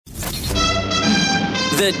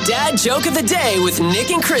The dad joke of the day with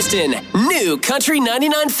Nick and Kristen. New Country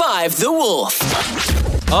 99.5 The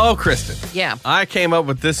Wolf. Oh, Kristen. Yeah. I came up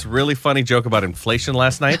with this really funny joke about inflation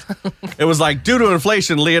last night. It was like, due to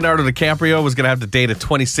inflation, Leonardo DiCaprio was going to have to date a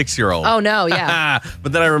 26-year-old. Oh, no, yeah.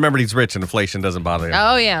 But then I remembered he's rich and inflation doesn't bother him.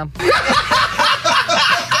 Oh, yeah.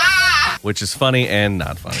 Which is funny and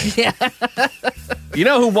not funny. Yeah. You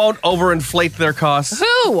know who won't overinflate their costs?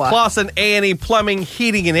 Who? Clausen A&E Plumbing,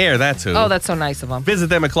 Heating, and Air. That's who. Oh, that's so nice of them. Visit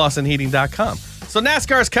them at ClausenHeating.com. So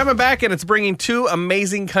NASCAR is coming back, and it's bringing 2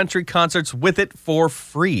 amazing country concerts with it for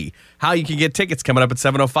free. How you can get tickets coming up at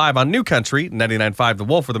 7:05 on New Country 99.5 The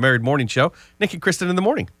Wolf for the Married Morning Show. Nick and Kristen in the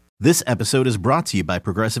morning. This episode is brought to you by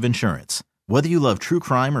Progressive Insurance. Whether you love true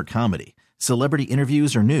crime or comedy, celebrity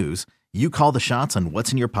interviews or news, you call the shots on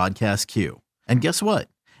what's in your podcast queue. And guess what?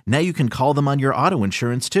 Now you can call them on your auto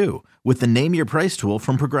insurance too with the Name Your Price tool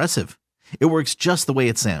from Progressive. It works just the way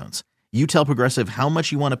it sounds. You tell Progressive how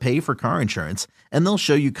much you want to pay for car insurance, and they'll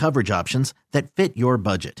show you coverage options that fit your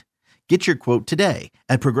budget. Get your quote today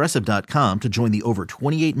at Progressive.com to join the over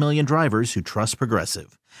 28 million drivers who trust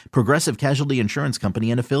Progressive. Progressive Casualty Insurance Company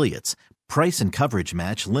and Affiliates. Price and coverage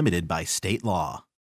match limited by state law.